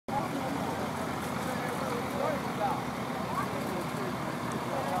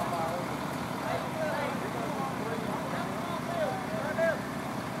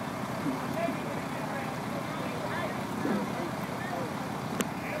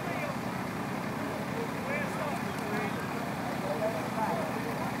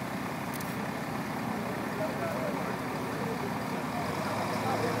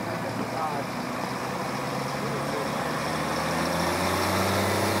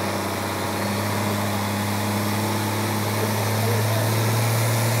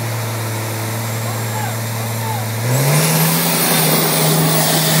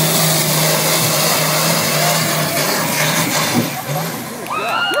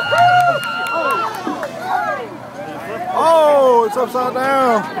Oh, it's upside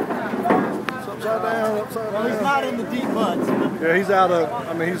down. It's upside down, upside down. Well, he's not in the deep mud. So yeah, he's out of,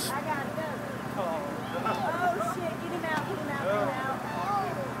 I mean, he's... Oh, shit. Get him out, get him out, get him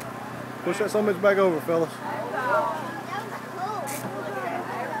out. Push that summit back over, fellas.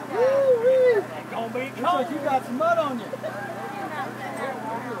 looks like you got some mud on you.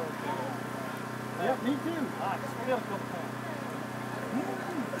 Yep, me too.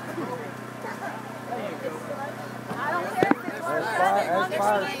 I don't care if it's one as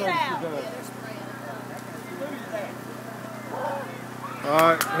fire as out.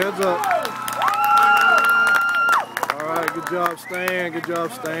 Alright, heads up. Alright, good job, Stan. Good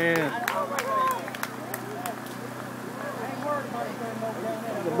job, Stan.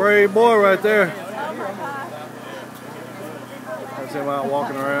 The brave boy right there. That's him out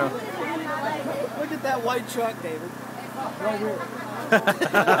walking around. Look at that white truck, David. Right here. Yeah,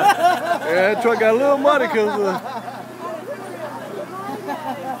 that truck got a little muddy because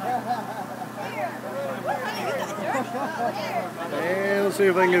and let's see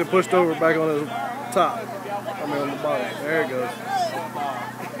if they can get it pushed over back on the top. I mean on the bottom. There it goes.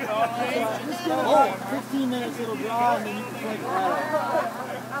 Oh, 15 minutes it'll dry and then you can take it right out.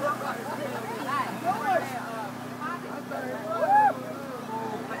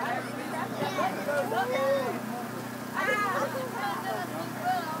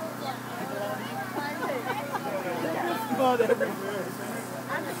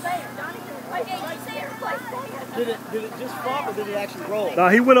 Did it just flop or did it actually roll? No,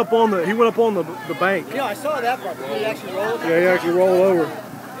 he went up on the bank. Yeah, I saw that part. Did he actually roll? Yeah, he actually rolled over.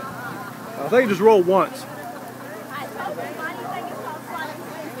 I think he just rolled once.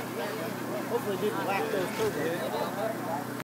 Hopefully it didn't whack those turbos.